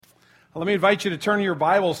Let me invite you to turn your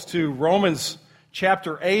Bibles to Romans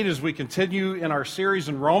chapter 8 as we continue in our series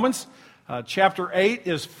in Romans. Chapter 8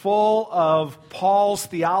 is full of Paul's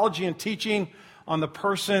theology and teaching on the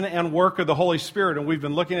person and work of the Holy Spirit, and we've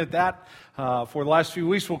been looking at that for the last few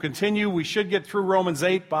weeks. We'll continue. We should get through Romans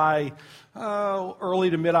 8 by early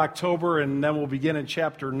to mid-October, and then we'll begin in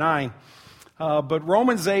chapter 9. But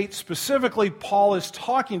Romans 8, specifically, Paul is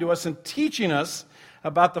talking to us and teaching us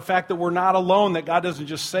about the fact that we're not alone, that God doesn't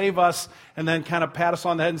just save us and then kind of pat us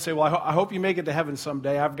on the head and say, well, I hope you make it to heaven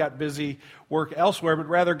someday. I've got busy work elsewhere. But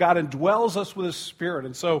rather, God indwells us with His Spirit.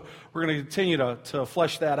 And so we're going to continue to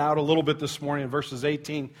flesh that out a little bit this morning in verses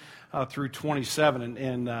 18 through 27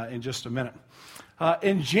 in just a minute.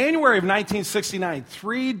 In January of 1969,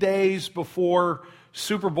 3 days before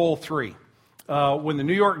Super Bowl III, when the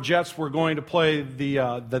New York Jets were going to play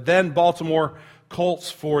the then Baltimore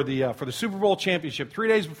Colts for the Super Bowl championship. 3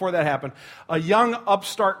 days before that happened, a young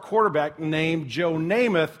upstart quarterback named Joe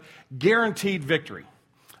Namath guaranteed victory.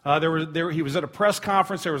 He was at a press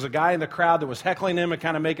conference. There was a guy in the crowd that was heckling him and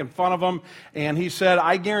kind of making fun of him. And he said,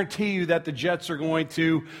 "I guarantee you that the Jets are going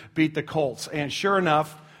to beat the Colts." And sure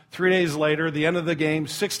enough, 3 days later, the end of the game,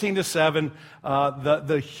 16-7,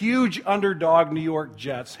 the huge underdog New York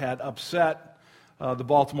Jets had upset the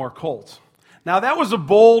Baltimore Colts. Now, that was a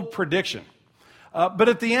bold prediction. But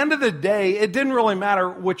at the end of the day, it didn't really matter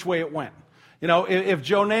which way it went. You know, if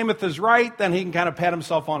Joe Namath is right, then he can kind of pat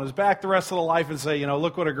himself on his back the rest of the life and say,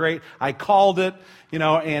 look what a great, I called it,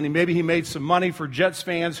 and maybe he made some money for Jets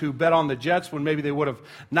fans who bet on the Jets when maybe they would have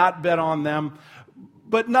not bet on them.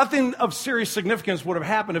 But nothing of serious significance would have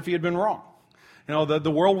happened if he had been wrong.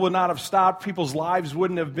 The world would not have stopped. People's lives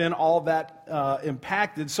wouldn't have been all that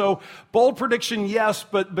impacted. So bold prediction, yes,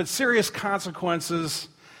 but serious consequences,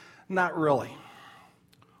 not really.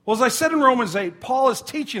 Well, as I said in Romans 8, Paul is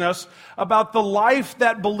teaching us about the life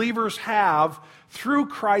that believers have through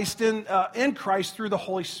Christ, in Christ through the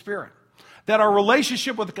Holy Spirit. That our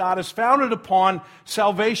relationship with God is founded upon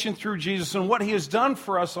salvation through Jesus and what He has done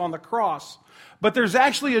for us on the cross. But there's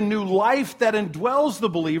actually a new life that indwells the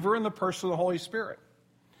believer in the person of the Holy Spirit.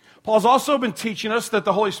 Paul's also been teaching us that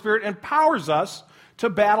the Holy Spirit empowers us to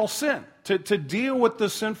battle sin, to deal with the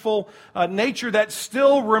sinful nature that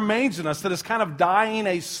still remains in us, that is kind of dying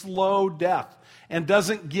a slow death and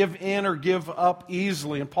doesn't give in or give up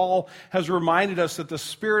easily. And Paul has reminded us that the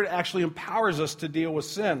Spirit actually empowers us to deal with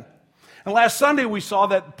sin. And last Sunday we saw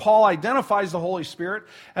that Paul identifies the Holy Spirit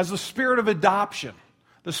as the Spirit of adoption,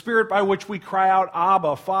 the Spirit by which we cry out,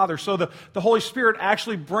 Abba, Father. So the Holy Spirit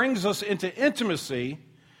actually brings us into intimacy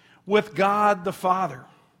with God the Father.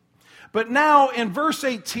 But now, in verse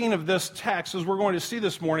 18 of this text, as we're going to see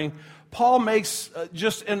this morning, Paul makes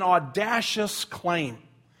just an audacious claim,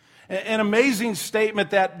 an amazing statement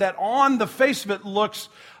that on the face of it looks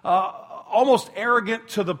almost arrogant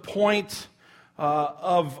to the point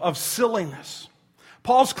of silliness.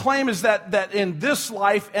 Paul's claim is that in this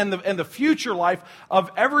life and the future life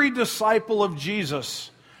of every disciple of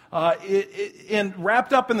Jesus,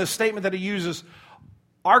 wrapped up in the statement that he uses,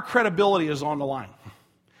 our credibility is on the line.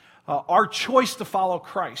 Our choice to follow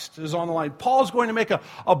Christ is on the line. Paul's going to make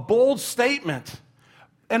a bold statement.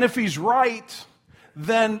 And if he's right,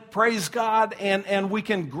 then praise God, and we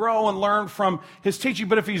can grow and learn from his teaching.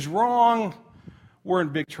 But if he's wrong, we're in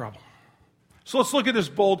big trouble. So let's look at this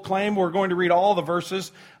bold claim. We're going to read all the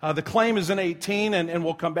verses. The claim is in 18, and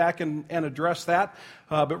we'll come back and address that.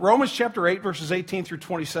 But Romans chapter 8, verses 18 through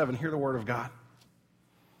 27, hear the word of God.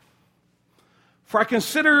 For I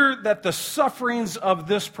consider that the sufferings of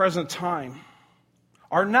this present time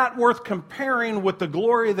are not worth comparing with the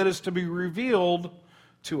glory that is to be revealed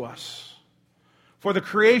to us. For the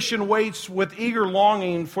creation waits with eager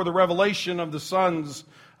longing for the revelation of the sons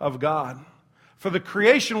of God. For the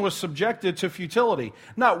creation was subjected to futility,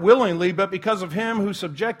 not willingly, but because of Him who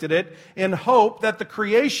subjected it, in hope that the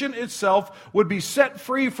creation itself would be set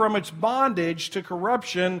free from its bondage to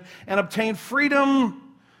corruption and obtain freedom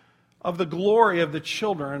of the glory of the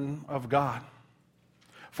children of God.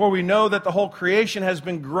 For we know that the whole creation has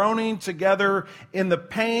been groaning together in the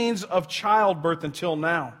pains of childbirth until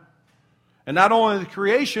now. And not only the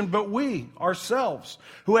creation, but we ourselves,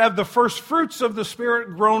 who have the first fruits of the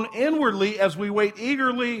Spirit, groan inwardly as we wait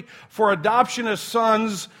eagerly for adoption as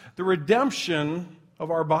sons, the redemption of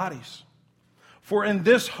our bodies. For in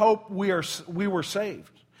this hope we were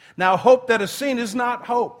saved. Now hope that is seen is not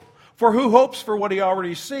hope. For who hopes for what he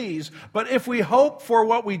already sees? But if we hope for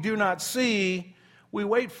what we do not see, we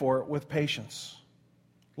wait for it with patience.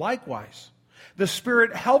 Likewise, the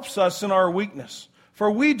Spirit helps us in our weakness, for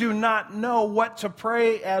we do not know what to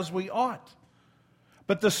pray as we ought.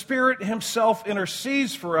 but the Spirit himself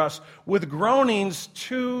intercedes for us with groanings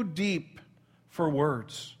too deep for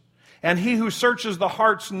words. And he who searches the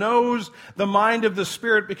hearts knows the mind of the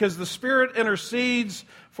Spirit, because the Spirit intercedes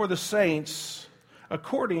for the saints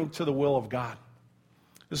according to the will of God.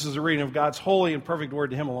 This is a reading of God's holy and perfect word.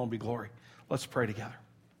 To him alone be glory. Let's pray together.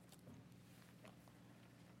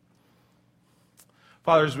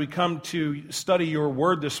 Father, as we come to study your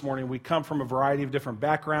word this morning, we come from a variety of different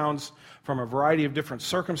backgrounds, from a variety of different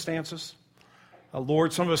circumstances.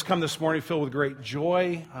 Lord, some of us come this morning filled with great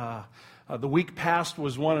joy. The week past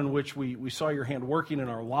was one in which we saw your hand working in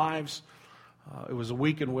our lives. It was a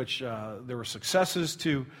week in which there were successes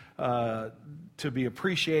to be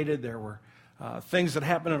appreciated. There were things that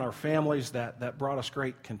happened in our families that brought us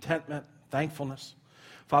great contentment, thankfulness.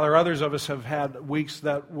 Father, others of us have had weeks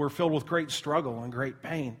that were filled with great struggle and great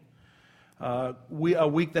pain. A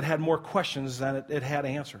week that had more questions than it had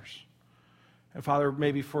answers. And Father,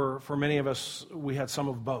 maybe for many of us, we had some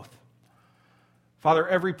of both. Father,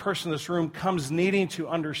 every person in this room comes needing to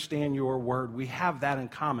understand your word. We have that in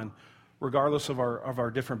common, regardless of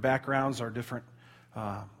our different backgrounds, our different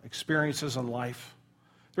experiences in life.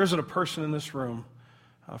 There isn't a person in this room,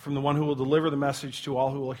 from the one who will deliver the message to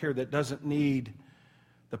all who will hear, that doesn't need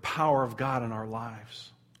the power of God in our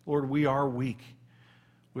lives. Lord, we are weak.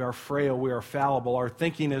 We are frail. We are fallible. Our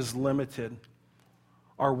thinking is limited.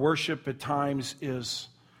 Our worship at times is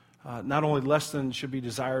not only less than should be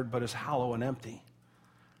desired, but is hollow and empty.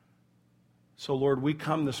 So, Lord, we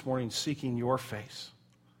come this morning seeking your face.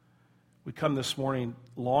 We come this morning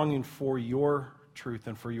longing for your truth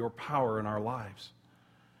and for your power in our lives.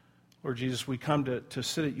 Lord Jesus, we come to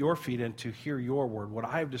sit at your feet and to hear your word. What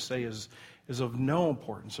I have to say is of no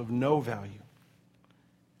importance, of no value.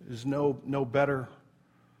 It is no better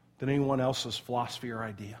than anyone else's philosophy or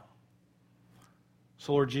idea.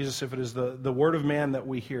 So, Lord Jesus, if it is the word of man that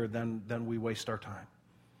we hear, then we waste our time.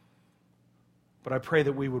 But I pray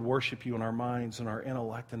that we would worship you in our minds and our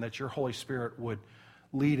intellect, and that your Holy Spirit would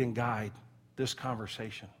lead and guide this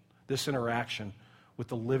conversation, this interaction with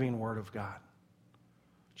the living word of God.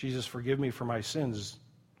 Jesus, forgive me for my sins.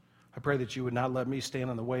 I pray that you would not let me stand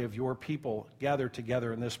in the way of your people gathered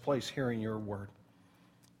together in this place hearing your word.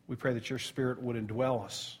 We pray that your Spirit would indwell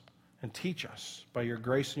us and teach us by your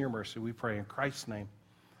grace and your mercy. We pray in Christ's name.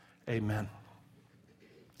 Amen.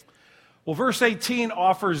 Well, verse 18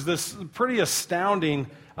 offers this pretty astounding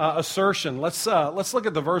assertion. Let's look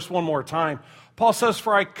at the verse one more time. Paul says,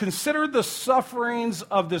 "For I consider the sufferings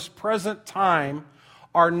of this present time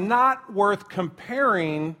are not worth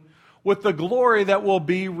comparing with the glory that will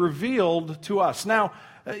be revealed to us." Now,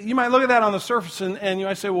 you might look at that on the surface and you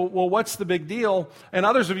might say, well, what's the big deal? And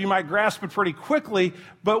others of you might grasp it pretty quickly.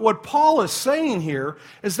 But what Paul is saying here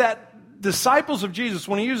is that disciples of Jesus,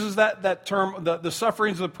 when he uses that term, the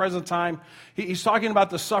sufferings of the present time, he's talking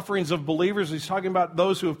about the sufferings of believers. He's talking about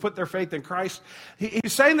those who have put their faith in Christ.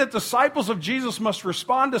 He's saying that disciples of Jesus must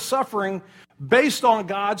respond to suffering based on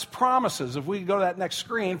God's promises. If we could go to that next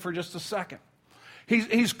screen for just a second.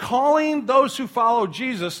 He's calling those who follow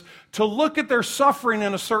Jesus to look at their suffering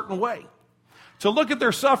in a certain way. To look at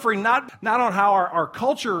their suffering not on how our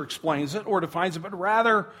culture explains it or defines it, but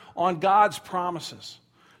rather on God's promises.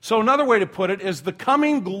 So another way to put it is the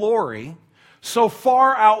coming glory so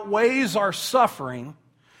far outweighs our suffering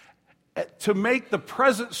to make the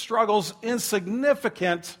present struggles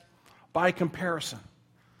insignificant by comparison.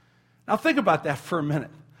 Now think about that for a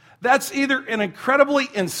minute. That's either an incredibly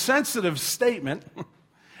insensitive statement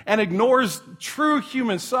and ignores true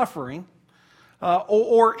human suffering,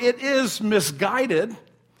 or it is misguided,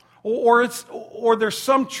 or there's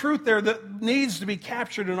some truth there that needs to be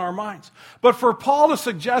captured in our minds. But for Paul to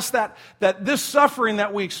suggest that this suffering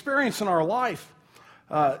that we experience in our life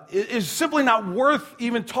is simply not worth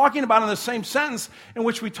even talking about in the same sentence in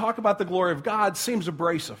which we talk about the glory of God seems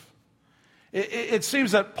abrasive. It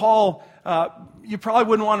seems that Paul, you probably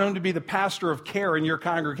wouldn't want him to be the pastor of care in your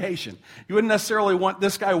congregation. You wouldn't necessarily want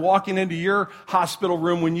this guy walking into your hospital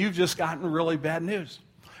room when you've just gotten really bad news.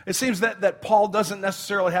 It seems that Paul doesn't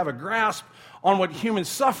necessarily have a grasp on what human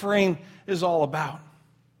suffering is all about.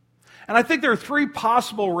 And I think there are three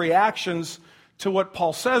possible reactions to what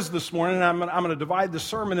Paul says this morning, and I'm going to divide the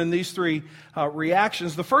sermon in these three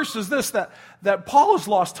reactions. The first is this, that Paul has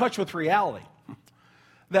lost touch with reality.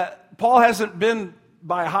 That Paul hasn't been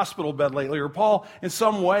by a hospital bed lately, or Paul in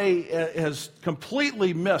some way has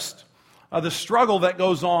completely missed the struggle that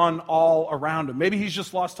goes on all around him. Maybe he's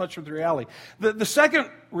just lost touch with reality. The second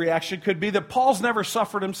reaction could be that Paul's never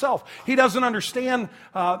suffered himself. He doesn't understand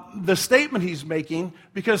the statement he's making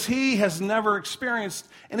because he has never experienced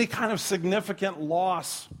any kind of significant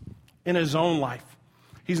loss in his own life.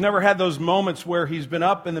 He's never had those moments where he's been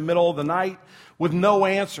up in the middle of the night with no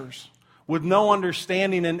answers, with no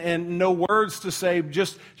understanding and no words to say,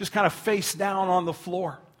 just kind of face down on the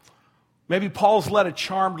floor. Maybe Paul's led a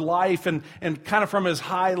charmed life and kind of from his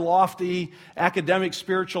high, lofty, academic,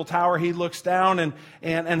 spiritual tower, he looks down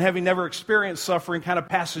and having never experienced suffering, kind of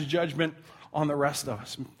passes judgment on the rest of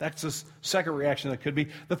us. That's the second reaction that could be.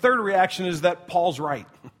 The third reaction is that Paul's right.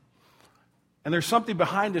 And there's something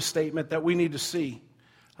behind his statement that we need to see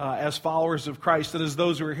as followers of Christ, and as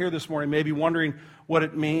those who are here this morning may be wondering what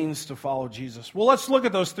it means to follow Jesus. Well, let's look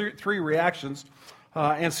at those three reactions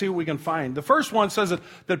and see what we can find. The first one says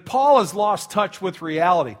that Paul has lost touch with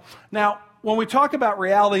reality. Now, when we talk about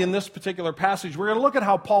reality in this particular passage, we're going to look at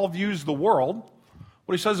how Paul views the world,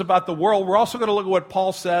 what he says about the world. We're also going to look at what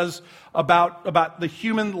Paul says about the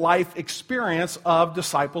human life experience of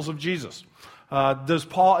disciples of Jesus. Is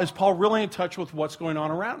Paul really in touch with what's going on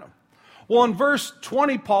around him? Well, in verse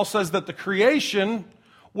 20, Paul says that the creation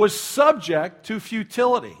was subject to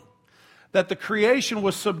futility. That the creation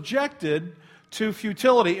was subjected to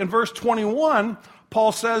futility. In verse 21,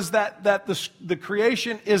 Paul says that the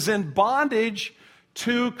creation is in bondage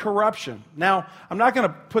to corruption. Now, I'm not going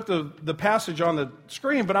to put the passage on the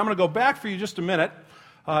screen, but I'm going to go back for you just a minute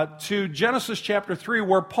to Genesis chapter 3,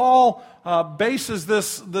 where Paul bases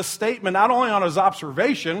this statement not only on his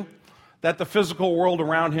observation that the physical world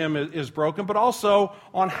around him is broken, but also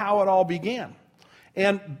on how it all began.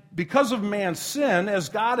 And because of man's sin, as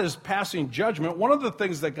God is passing judgment, one of the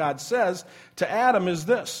things that God says to Adam is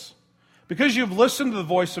this: because you've listened to the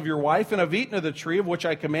voice of your wife and have eaten of the tree of which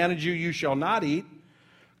I commanded you, you shall not eat,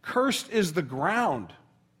 cursed is the ground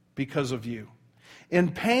because of you.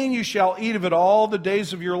 In pain you shall eat of it all the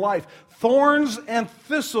days of your life. Thorns and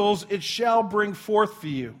thistles it shall bring forth for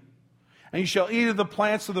you. And you shall eat of the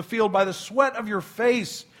plants of the field. By the sweat of your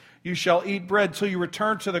face you shall eat bread till you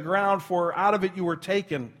return to the ground, for out of it you were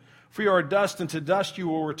taken. For you are dust, and to dust you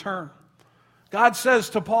will return. God says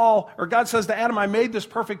to Adam, I made this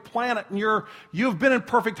perfect planet, and you've been in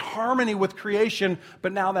perfect harmony with creation,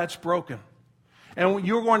 but now that's broken. And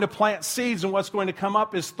you're going to plant seeds, and what's going to come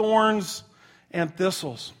up is thorns and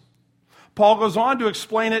thistles. Paul goes on to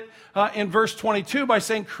explain it in verse 22 by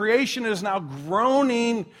saying creation is now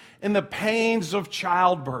groaning in the pains of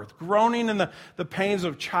childbirth. Groaning in the pains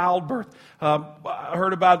of childbirth. I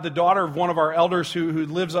heard about the daughter of one of our elders who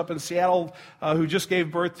lives up in Seattle, who just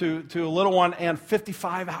gave birth to a little one, and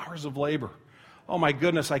 55 hours of labor. Oh my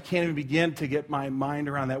goodness, I can't even begin to get my mind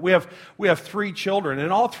around that. We have 3 children,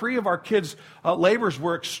 and all 3 of our kids' labors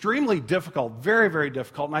were extremely difficult, very, very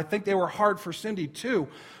difficult, and I think they were hard for Cindy too.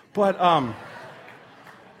 But I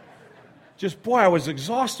was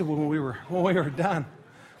exhausted when we were done.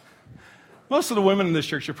 Most of the women in this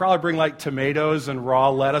church should probably bring like tomatoes and raw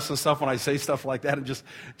lettuce and stuff when I say stuff like that, and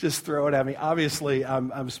just throw it at me. Obviously,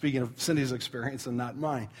 I'm speaking of Cindy's experience and not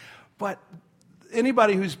mine. But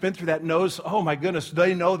anybody who's been through that knows, oh my goodness,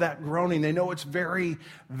 they know that groaning. They know it's very,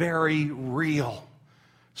 very real.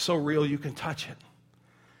 So real you can touch it.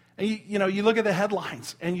 And you look at the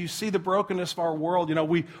headlines and you see the brokenness of our world.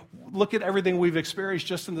 We look at everything we've experienced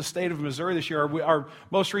just in the state of Missouri this year. Our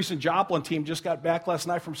most recent Joplin team just got back last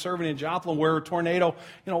night from serving in Joplin, where a tornado,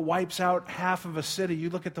 wipes out half of a city.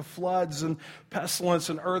 You look at the floods and pestilence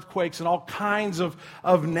and earthquakes and all kinds of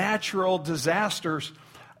natural disasters.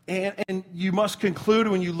 And you must conclude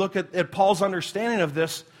when you look at Paul's understanding of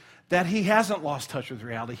this that he hasn't lost touch with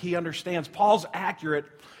reality. He understands. Paul's accurate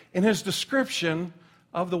in his description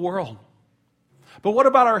of the world. But what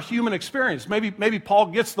about our human experience? Maybe Paul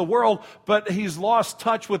gets the world, but he's lost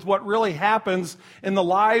touch with what really happens in the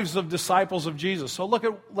lives of disciples of Jesus. So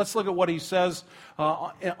let's look at what he says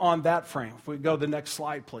on that frame. If we go to the next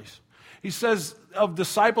slide, please. He says of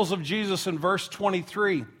disciples of Jesus in verse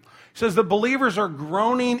 23, he says the believers are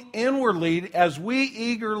groaning inwardly as we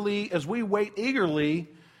wait eagerly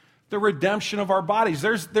the redemption of our bodies.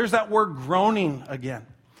 There's that word groaning again.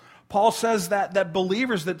 Paul says that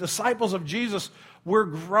believers, that disciples of Jesus, we're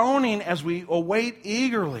groaning as we await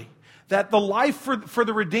eagerly. That the life for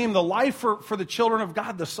the redeemed, the life for the children of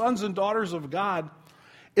God, the sons and daughters of God,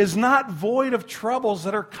 is not void of troubles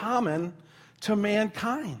that are common to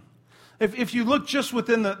mankind. If you look just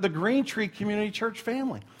within the Green Tree Community Church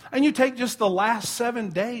family, and you take just the last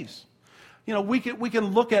 7 days, we can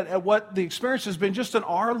look at what the experience has been just in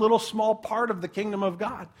our little small part of the kingdom of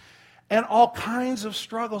God. And all kinds of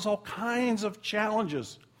struggles, all kinds of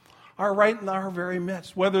challenges are right in our very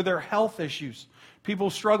midst, whether they're health issues, people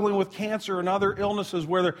struggling with cancer and other illnesses,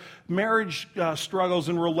 whether marriage struggles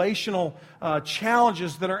and relational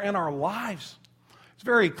challenges that are in our lives. It's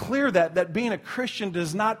very clear that being a Christian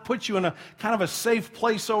does not put you in a kind of a safe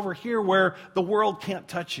place over here where the world can't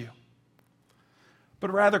touch you.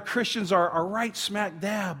 But rather, Christians are right smack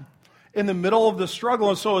dab in the middle of the struggle.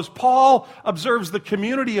 And so as Paul observes the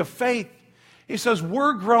community of faith, he says,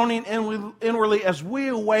 we're groaning inwardly as we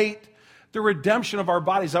await the redemption of our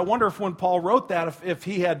bodies. I wonder if when Paul wrote that, if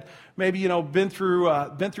he had maybe, been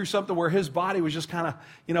through something where his body was just kind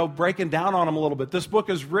of, breaking down on him a little bit. This book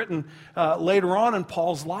is written later on in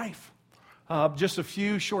Paul's life, just a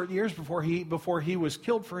few short years before he was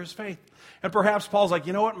killed for his faith. And perhaps Paul's like,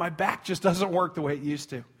 you know what, my back just doesn't work the way it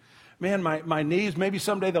used to. Man, my knees, maybe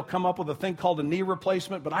someday they'll come up with a thing called a knee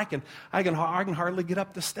replacement, but I can hardly get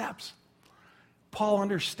up the steps. Paul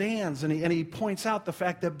understands, and he points out the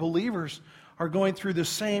fact that believers are going through the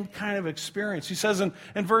same kind of experience. He says in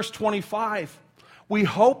verse 25, we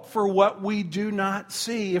hope for what we do not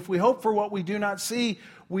see. If we hope for what we do not see,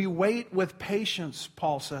 we wait with patience,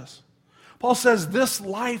 Paul says. Paul says this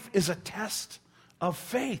life is a test of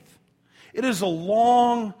faith. It is a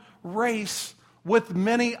long race with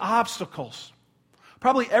many obstacles.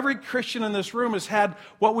 Probably every Christian in this room has had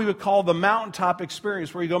what we would call the mountaintop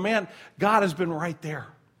experience, where you go, man, God has been right there.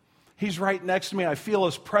 He's right next to me. I feel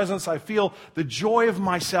His presence. I feel the joy of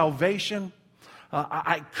my salvation.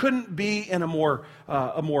 I couldn't be in a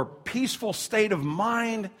more peaceful state of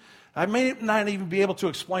mind. I may not even be able to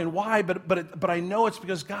explain why, but I know it's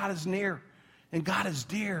because God is near and God is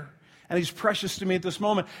dear. And He's precious to me at this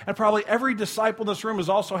moment. And probably every disciple in this room has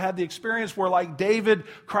also had the experience where, like David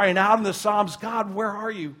crying out in the Psalms, God, where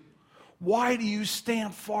are you? Why do you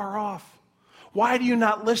stand far off? Why do you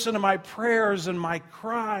not listen to my prayers and my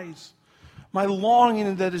cries, my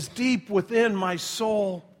longing that is deep within my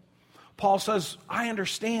soul? Paul says, I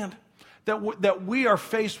understand that we are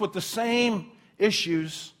faced with the same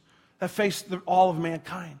issues that face all of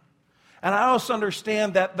mankind. And I also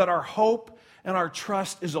understand that our hope and our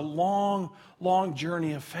trust is a long, long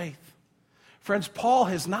journey of faith. Friends, Paul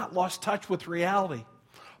has not lost touch with reality.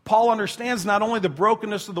 Paul understands not only the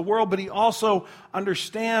brokenness of the world, but he also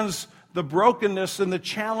understands the brokenness and the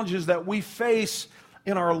challenges that we face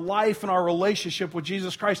in our life and our relationship with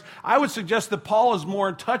Jesus Christ. I would suggest that Paul is more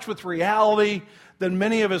in touch with reality than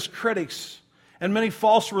many of his critics and many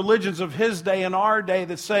false religions of his day and our day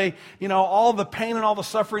that say, all the pain and all the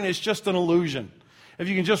suffering is just an illusion. If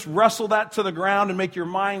you can just wrestle that to the ground and make your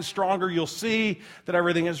mind stronger, you'll see that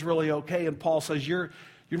everything is really okay. And Paul says, you're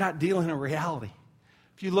not dealing in reality.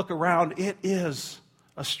 If you look around, it is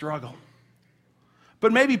a struggle.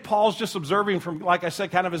 But maybe Paul's just observing from, like I said,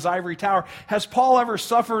 kind of his ivory tower. Has Paul ever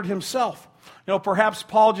suffered himself? Perhaps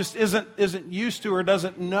Paul just isn't used to or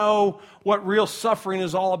doesn't know what real suffering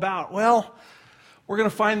is all about. Well, we're going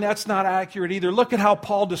to find that's not accurate either. Look at how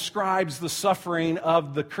Paul describes the suffering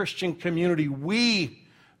of the Christian community. We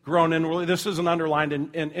groan inwardly. This isn't underlined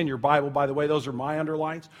in your Bible, by the way. Those are my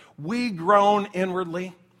underlines. We groan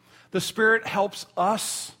inwardly. The Spirit helps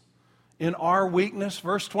us in our weakness.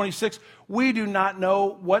 Verse 26, we do not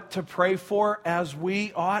know what to pray for as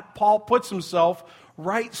we ought. Paul puts himself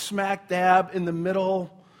right smack dab in the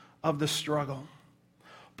middle of the struggle.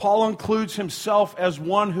 Paul includes himself as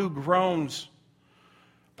one who groans.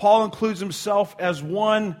 Paul includes himself as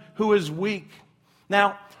one who is weak.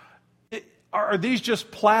 Now, are these just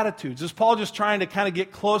platitudes? Is Paul just trying to kind of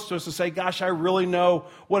get close to us and say, gosh, I really know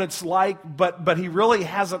what it's like, but he really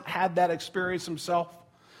hasn't had that experience himself?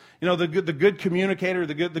 The good communicator,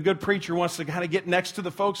 the good preacher wants to kind of get next to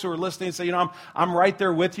the folks who are listening and say, I'm right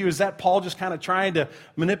there with you. Is that Paul just kind of trying to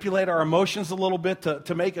manipulate our emotions a little bit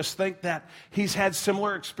to make us think that he's had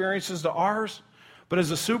similar experiences to ours? But as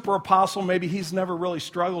a super apostle, maybe he's never really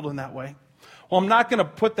struggled in that way. Well, I'm not going to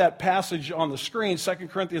put that passage on the screen, 2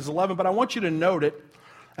 Corinthians 11, but I want you to note it.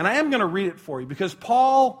 And I am going to read it for you because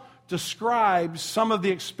Paul describes some of the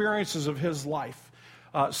experiences of his life.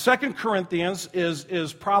 2 Corinthians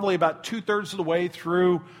is probably about 2/3 of the way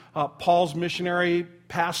through Paul's missionary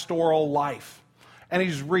pastoral life. And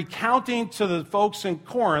he's recounting to the folks in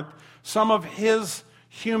Corinth some of his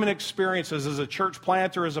human experiences as a church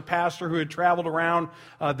planter, as a pastor who had traveled around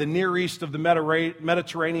the Near East of the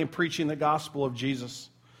Mediterranean preaching the gospel of Jesus.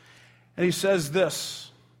 And he says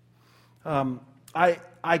this,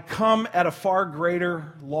 I come at a far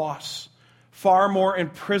greater loss, far more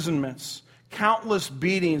imprisonments, countless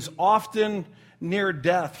beatings, often near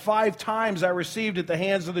death. 5 times I received at the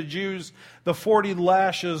hands of the Jews the 40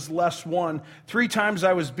 lashes less one. 3 times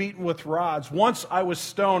I was beaten with rods. Once I was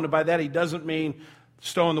stoned. By that he doesn't mean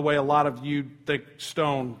stone the way a lot of you think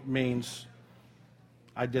stone means.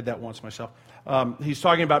 I did that once myself. He's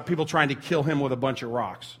talking about people trying to kill him with a bunch of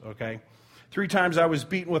rocks, okay? 3 times I was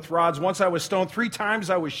beaten with rods. Once I was stoned. 3 times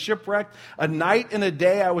I was shipwrecked. A night and a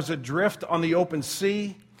day I was adrift on the open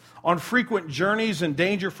sea. On frequent journeys, in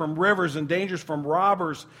danger from rivers, and dangers from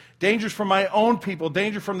robbers, dangers from my own people,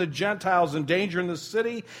 danger from the Gentiles, and danger in the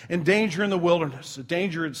city, and danger in the wilderness,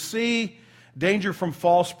 danger at sea, danger from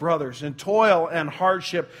false brothers, and toil and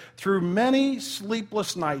hardship, through many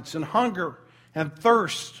sleepless nights, and hunger and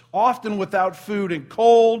thirst, often without food, and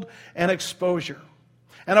cold and exposure.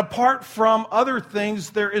 And apart from other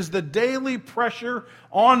things, there is the daily pressure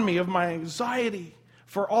on me of my anxiety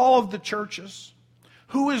for all of the churches.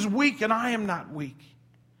 Who is weak and I am not weak?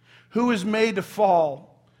 Who is made to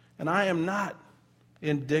fall and I am not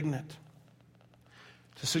indignant?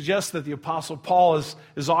 To suggest that the Apostle Paul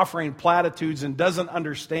is offering platitudes and doesn't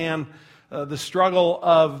understand the struggle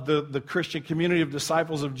of the Christian community of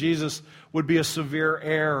disciples of Jesus would be a severe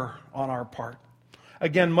error on our part.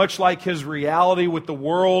 Again, much like his reality with the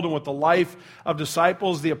world and with the life of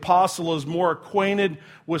disciples, the apostle is more acquainted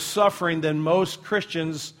with suffering than most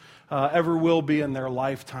Christians ever will be in their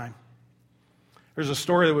lifetime. There's a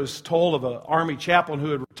story that was told of an army chaplain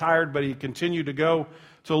who had retired, but he continued to go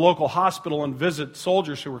to a local hospital and visit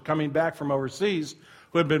soldiers who were coming back from overseas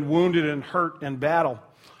who had been wounded and hurt in battle.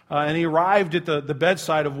 And he arrived at the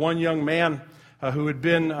bedside of one young man who had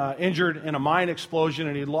been injured in a mine explosion,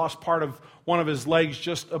 and he lost part of one of his legs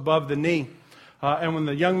just above the knee. And when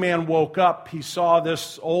the young man woke up, he saw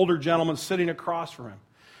this older gentleman sitting across from him.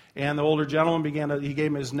 And the older gentleman he gave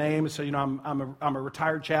him his name and said, I'm a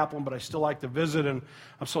retired chaplain, but I still like to visit, and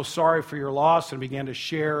I'm so sorry for your loss, and began to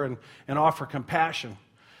share and offer compassion.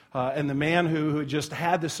 And the man who just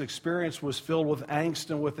had this experience was filled with angst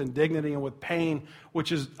and with indignity and with pain,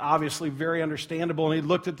 which is obviously very understandable. And he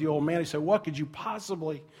looked at the old man, he said, what could you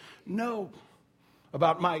possibly know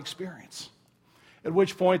about my experience? At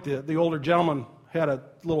which point the older gentleman had a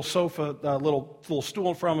little sofa, a little stool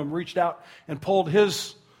in front of him, reached out and pulled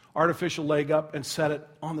his artificial leg up and set it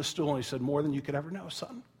on the stool. And he said, more than you could ever know,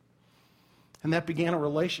 son. And that began a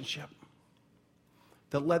relationship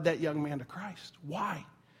that led that young man to Christ. Why?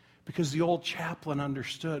 Because the old chaplain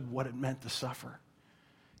understood what it meant to suffer.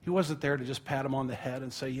 He wasn't there to just pat him on the head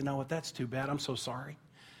and say, you know what, that's too bad, I'm so sorry.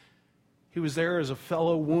 He was there as a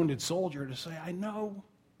fellow wounded soldier to say, I know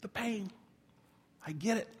the pain. I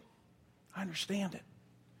get it. I understand it.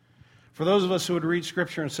 For those of us who would read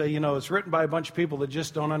Scripture and say, it's written by a bunch of people that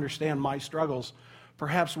just don't understand my struggles,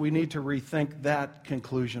 perhaps we need to rethink that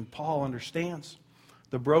conclusion. Paul understands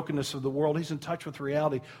the brokenness of the world. He's in touch with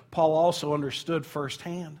reality. Paul also understood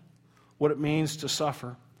firsthand what it means to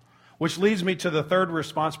suffer, which leads me to the third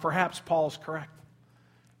response. Perhaps Paul's correct.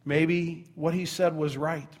 Maybe what he said was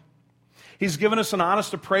right. He's given us an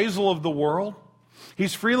honest appraisal of the world.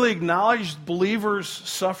 He's freely acknowledged believers'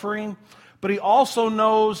 suffering, but he also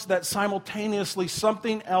knows that simultaneously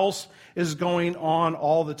something else is going on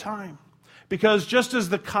all the time. Because just as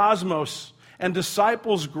the cosmos and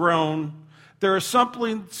disciples groan, there is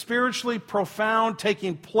something spiritually profound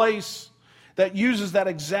taking place that uses that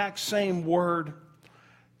exact same word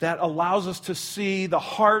that allows us to see the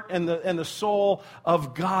heart and the soul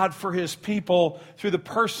of God for his people through the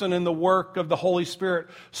person and the work of the Holy Spirit.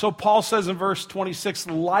 So Paul says in verse 26,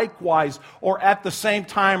 likewise, or at the same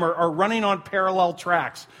time, or running on parallel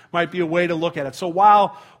tracks, might be a way to look at it. So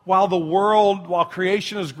while the world, while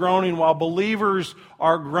creation is groaning, while believers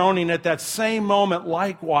are groaning, at that same moment,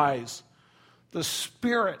 likewise, the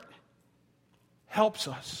Spirit helps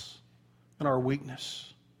us in our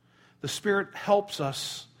weakness. The Spirit helps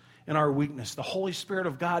us in our weakness. The Holy Spirit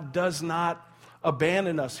of God does not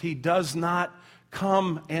abandon us. He does not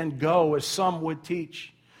come and go as some would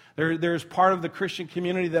teach. There's part of the Christian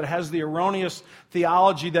community that has the erroneous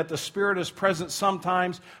theology that the Spirit is present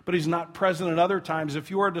sometimes, but He's not present at other times.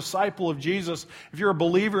 If you are a disciple of Jesus, if you're a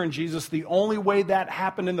believer in Jesus, the only way that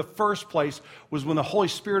happened in the first place was when the Holy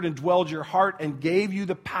Spirit indwelled your heart and gave you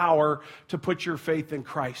the power to put your faith in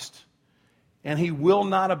Christ. And He will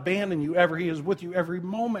not abandon you ever. He is with you every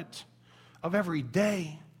moment of every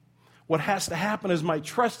day. What has to happen is my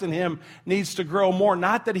trust in Him needs to grow more.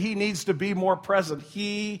 Not that He needs to be more present.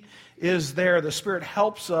 He is there. The Spirit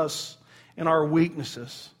helps us in our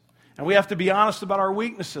weaknesses. And we have to be honest about our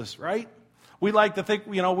weaknesses, right? We like to think,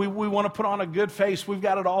 we want to put on a good face. We've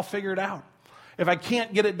got it all figured out. If I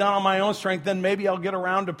can't get it done on my own strength, then maybe I'll get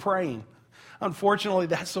around to praying. Unfortunately,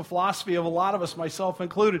 that's the philosophy of a lot of us, myself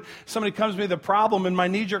included. Somebody comes to me with a problem, and my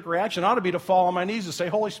knee-jerk reaction ought to be to fall on my knees and say,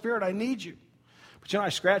 Holy Spirit, I need you. But I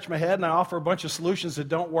scratch my head and I offer a bunch of solutions that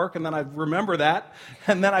don't work, and then I remember that,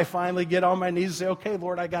 and then I finally get on my knees and say, okay,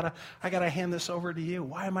 Lord, I gotta hand this over to you.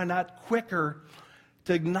 Why am I not quicker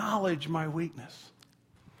to acknowledge my weakness?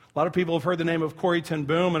 A lot of people have heard the name of Corrie ten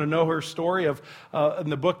Boom and know her story of in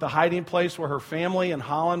the book The Hiding Place, where her family in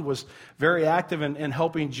Holland was very active in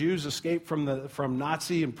helping Jews escape from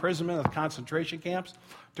Nazi imprisonment at the concentration camps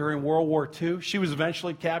during World War II. She was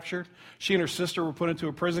eventually captured. She and her sister were put into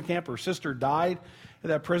a prison camp. Her sister died at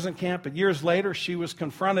that prison camp. But years later, she was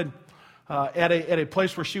confronted at a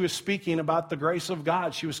place where she was speaking about the grace of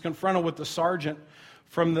God. She was confronted with the sergeant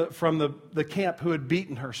from the camp who had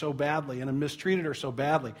beaten her so badly and had mistreated her so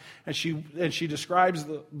badly. And she describes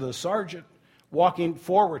the sergeant walking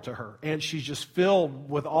forward to her, and she's just filled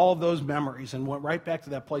with all of those memories and went right back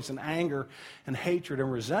to that place in anger and hatred and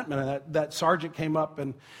resentment. And that sergeant came up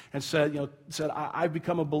and said, I've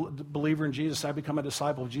become a believer in Jesus. I've become a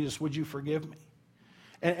disciple of Jesus. Would you forgive me?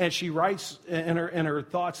 And she writes in her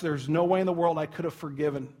thoughts, there's no way in the world I could have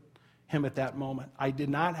forgiven him at that moment. I did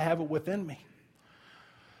not have it within me.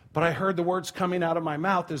 But I heard the words coming out of my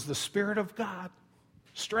mouth as the Spirit of God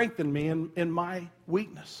strengthened me in my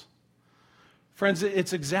weakness. Friends,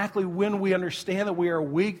 it's exactly when we understand that we are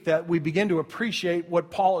weak that we begin to appreciate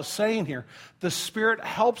what Paul is saying here. The Spirit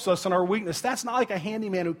helps us in our weakness. That's not like a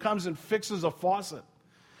handyman who comes and fixes a faucet.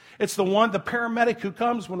 It's the paramedic who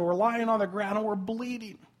comes when we're lying on the ground and we're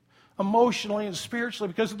bleeding emotionally and spiritually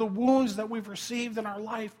because of the wounds that we've received in our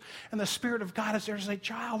life. And the Spirit of God is there to say,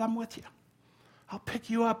 child, I'm with you. I'll pick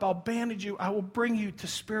you up. I'll bandage you. I will bring you to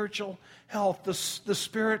spiritual health. The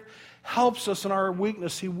Spirit helps us in our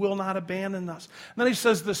weakness. He will not abandon us. And then he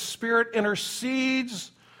says the Spirit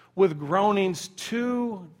intercedes with groanings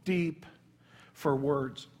too deep for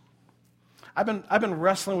words. I've been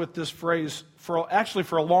wrestling with this phrase for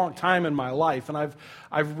a long time in my life, and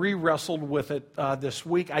I've re-wrestled with it this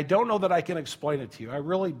week. I don't know that I can explain it to you. I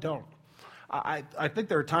really don't. I think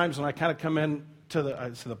there are times when I kind of come in to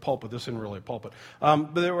the pulpit. This isn't really a pulpit.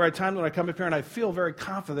 But there were times when I come up here and I feel very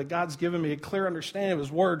confident that God's given me a clear understanding of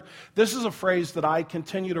His Word. This is a phrase that I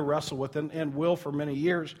continue to wrestle with and will for many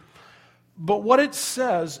years. But what it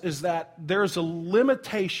says is that there's a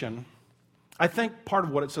limitation. I think part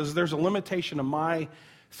of what it says is there's a limitation of my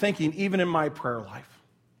thinking, even in my prayer life.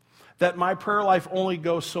 That my prayer life only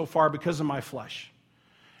goes so far because of my flesh.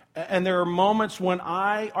 And there are moments when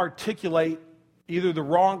I articulate either the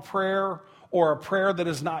wrong prayer or a prayer that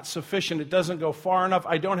is not sufficient. It doesn't go far enough.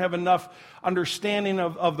 I don't have enough understanding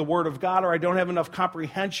of the Word of God, or I don't have enough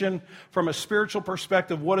comprehension from a spiritual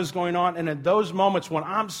perspective what is going on. And in those moments when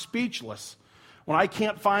I'm speechless, when I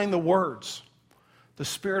can't find the words, the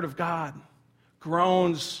Spirit of God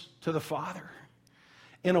groans to the Father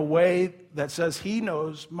in a way that says He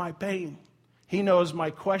knows my pain. He knows my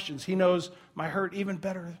questions. He knows my hurt even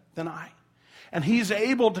better than I. And He's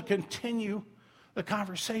able to continue the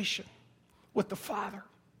conversation with the Father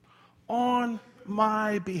on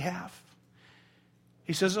my behalf.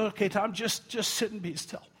 He says, okay, Tom, just sit and be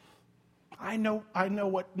still. I know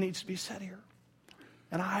what needs to be said here.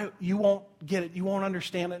 And you won't get it. You won't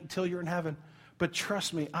understand it until you're in heaven. But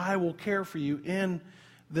trust me, I will care for you in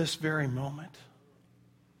this very moment.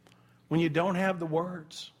 When you don't have the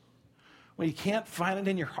words, when you can't find it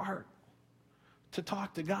in your heart to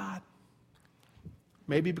talk to God,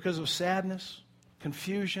 maybe because of sadness,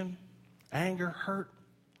 confusion, anger, hurt,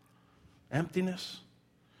 emptiness.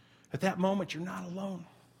 At that moment, you're not alone.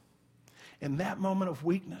 In that moment of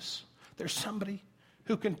weakness, there's somebody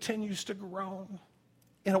who continues to groan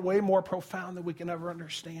in a way more profound than we can ever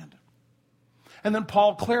understand. And then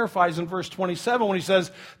Paul clarifies in verse 27 when he says,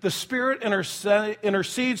 the Spirit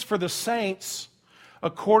intercedes for the saints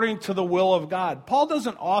according to the will of God. Paul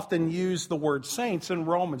doesn't often use the word saints in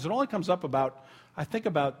Romans. It only comes up about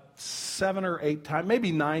 7 or 8 times,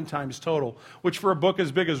 maybe 9 times total, which for a book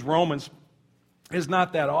as big as Romans is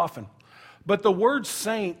not that often. But the word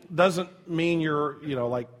saint doesn't mean you're,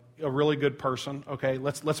 like a really good person, okay?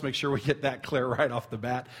 Let's make sure we get that clear right off the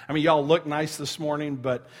bat. I mean, y'all look nice this morning,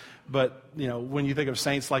 but when you think of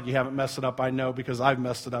saints like you haven't messed it up, I know because I've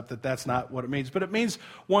messed it up that's not what it means. But it means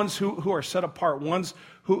ones who are set apart, ones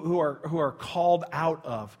who are called out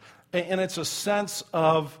of. And it's a sense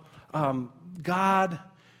of God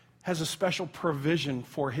has a special provision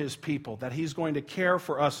for His people, that He's going to care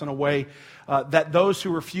for us in a way that those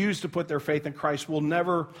who refuse to put their faith in Christ will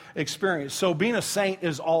never experience. So being a saint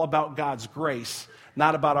is all about God's grace,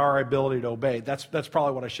 not about our ability to obey. That's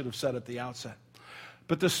probably what I should have said at the outset.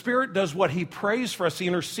 But the Spirit does what He prays for us. He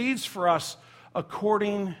intercedes for us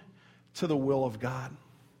according to the will of God.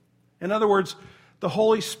 In other words, the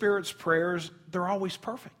Holy Spirit's prayers, they're always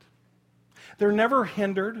perfect. They're never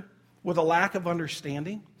hindered with a lack of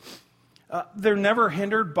understanding. They're never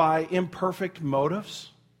hindered by imperfect motives.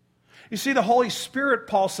 You see, the Holy Spirit,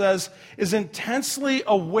 Paul says, is intensely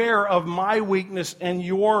aware of my weakness and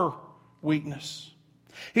your weakness.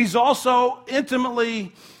 He's also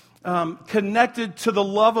intimately connected to the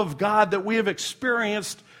love of God that we have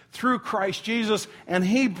experienced through Christ Jesus, and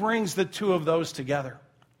He brings the two of those together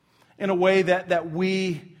in a way that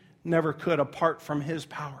we never could apart from His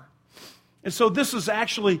power. And so this is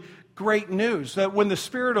actually great news, that when the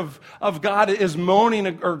Spirit of God is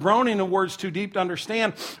moaning or groaning in words too deep to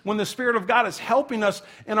understand, when the Spirit of God is helping us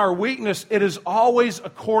in our weakness, it is always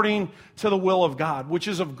according to the will of God, which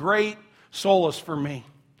is of great solace for me.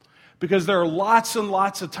 Because there are lots and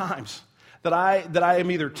lots of times that I am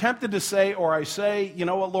either tempted to say, or I say, you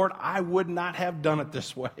know what, Lord, I would not have done it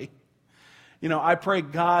this way. You know, I pray,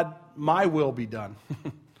 God, my will be done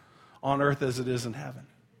on earth as it is in heaven,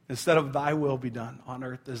 instead of thy will be done on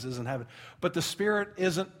earth as it is in heaven. But the Spirit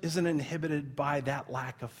isn't inhibited by that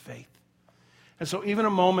lack of faith. And so even a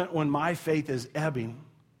moment when my faith is ebbing,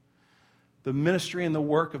 the ministry and the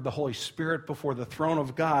work of the Holy Spirit before the throne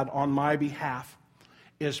of God on my behalf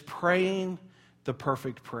is praying the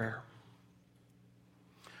perfect prayer.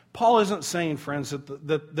 Paul isn't saying, friends,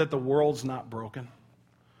 that the world's not broken.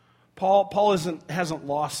 Paul hasn't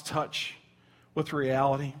lost touch with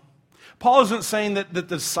reality. Paul isn't saying that the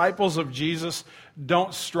disciples of Jesus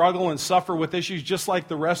don't struggle and suffer with issues just like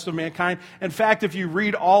the rest of mankind. In fact, if you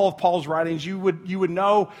read all of Paul's writings, you would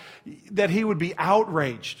know that he would be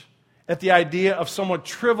outraged at the idea of someone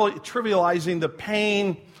trivializing the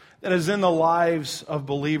pain that is in the lives of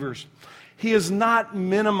believers. He is not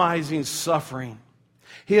minimizing suffering.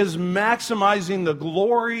 He is maximizing the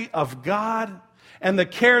glory of God and the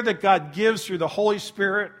care that God gives through the Holy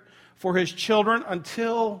Spirit for His children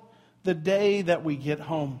until the day that we get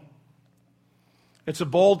home. It's a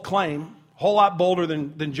bold claim, a whole lot bolder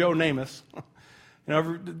than Joe Namath.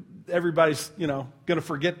 Everybody's going to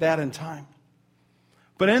forget that in time.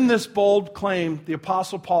 But in this bold claim, the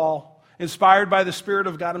Apostle Paul, inspired by the Spirit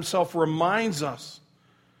of God Himself, reminds us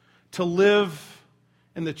to live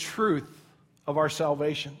in the truth of our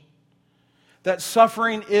salvation. That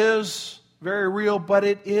suffering is very real, but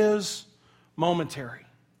it is momentary.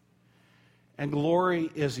 And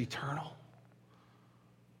glory is eternal.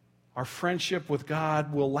 Our friendship with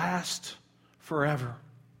God will last forever.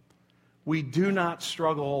 We do not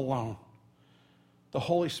struggle alone. The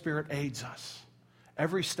Holy Spirit aids us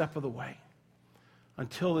every step of the way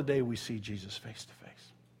until the day we see Jesus face to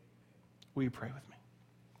face. Will you pray with me?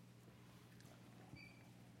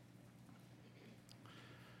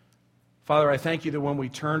 Father, I thank you that when we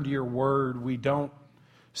turn to your word, we don't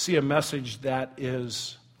see a message that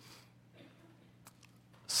is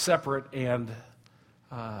separate and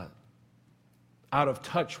out of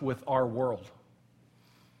touch with our world.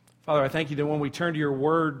 Father, I thank you that when we turn to your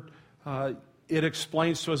word, it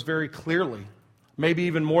explains to us very clearly, maybe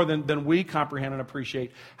even more than we comprehend and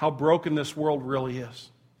appreciate, how broken this world really is.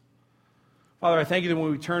 Father, I thank you that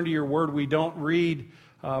when we turn to your word, we don't read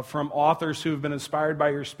from authors who have been inspired by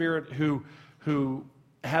your Spirit, who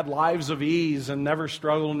had lives of ease and never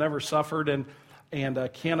struggled, never suffered,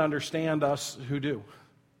 and can't understand us who do.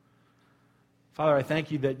 Father, I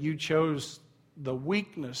thank you that you chose the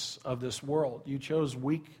weakness of this world. You chose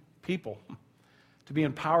weak people to be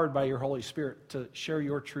empowered by your Holy Spirit to share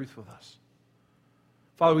your truth with us.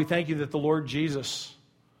 Father, we thank you that the Lord Jesus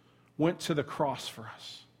went to the cross for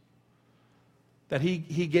us, that he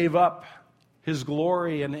gave up his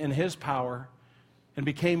glory and his power and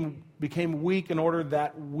became weak in order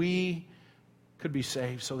that we could be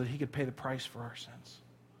saved, so that he could pay the price for our sins.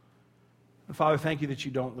 And Father, thank you that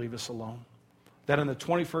you don't leave us alone. That in the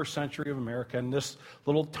 21st century of America, in this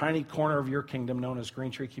little tiny corner of your kingdom known as Green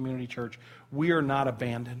Tree Community Church, we are not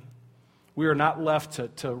abandoned. We are not left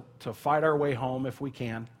to fight our way home if we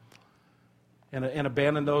can and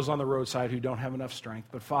abandon those on the roadside who don't have enough strength.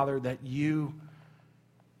 But Father, that you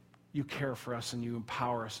care for us and you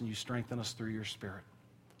empower us and you strengthen us through your Spirit.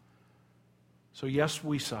 So yes,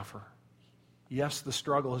 we suffer. Yes, the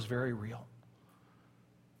struggle is very real.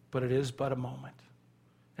 But it is but a moment.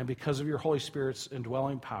 And because of your Holy Spirit's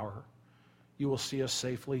indwelling power, you will see us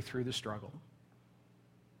safely through the struggle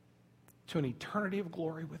to an eternity of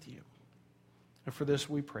glory with you. And for this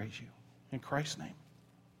we praise you. In Christ's name,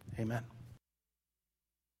 amen.